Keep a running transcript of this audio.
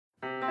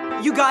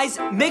You guys,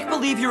 make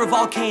believe you're a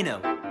volcano.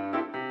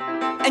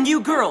 And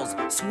you girls,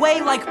 sway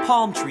like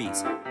palm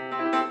trees.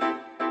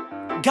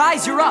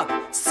 Guys, you're up.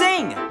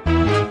 Sing!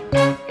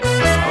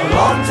 A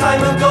long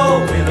time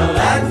ago, in a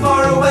land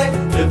far away,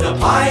 lived a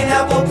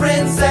pineapple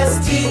princess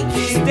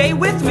Tiki. Stay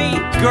with me,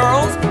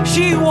 girls.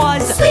 She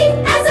was sweet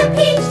as a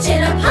peach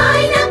in a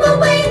pineapple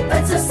way,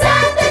 but so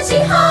sad that she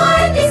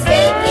hardly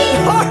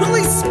speaking.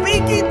 hardly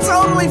speaking,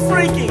 totally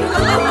freaky.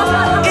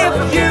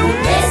 If you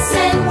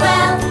listen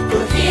well,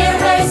 you'll hear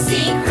her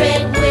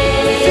secret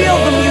wish. feel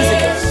the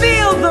music,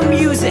 feel the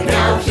music.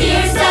 Now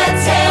here's the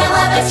tale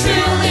of a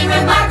truly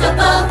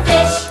remarkable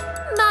fish.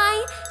 My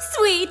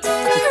sweet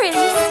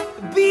prince.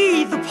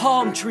 Be the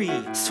palm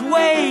tree.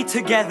 Sway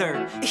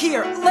together.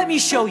 Here, let me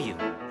show you.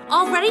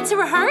 All ready to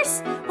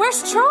rehearse?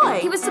 Where's Troy?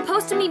 He was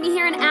supposed to meet me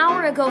here an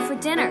hour ago for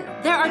dinner.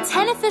 There are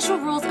 10 official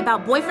rules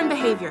about boyfriend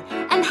behavior,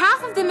 and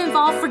half of them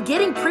involve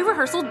forgetting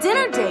pre-rehearsal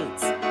dinner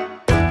dates.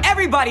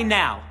 Everybody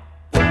now.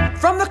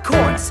 From the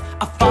chorus,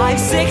 a 5,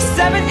 6,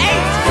 7, 8.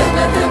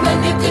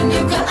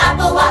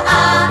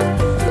 Humuhumunukunukuapua'a,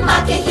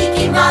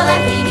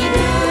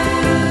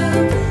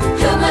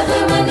 makahiki-malahini-hoo.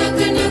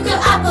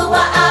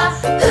 Humuhumunukunukuapua'a,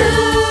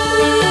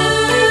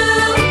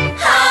 ooh.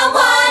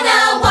 Hawana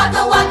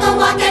waka waka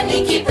waka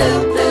niki poo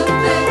poo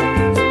poo.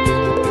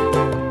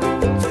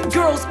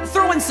 Girls,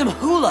 throw in some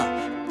hula,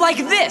 like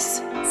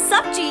this.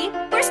 Sup, G?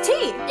 Where's T?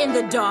 In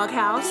the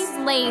doghouse. He's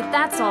late,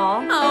 that's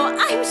all. Oh,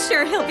 I'm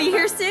sure he'll be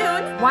here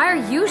soon. Why are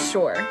you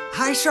sure?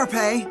 Hi,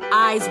 Sharpay.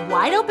 Eyes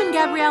wide open,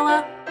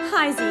 Gabriella.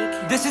 Hi,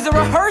 Zeke. This is a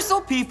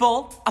rehearsal,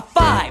 people. A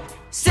 5,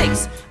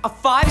 6, a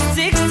 5,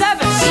 6,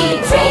 7. She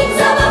dreams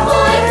of a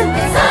boy who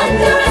is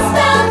under a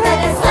spell that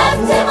has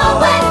left him all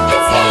wet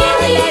and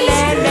scaly.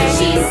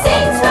 She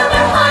sings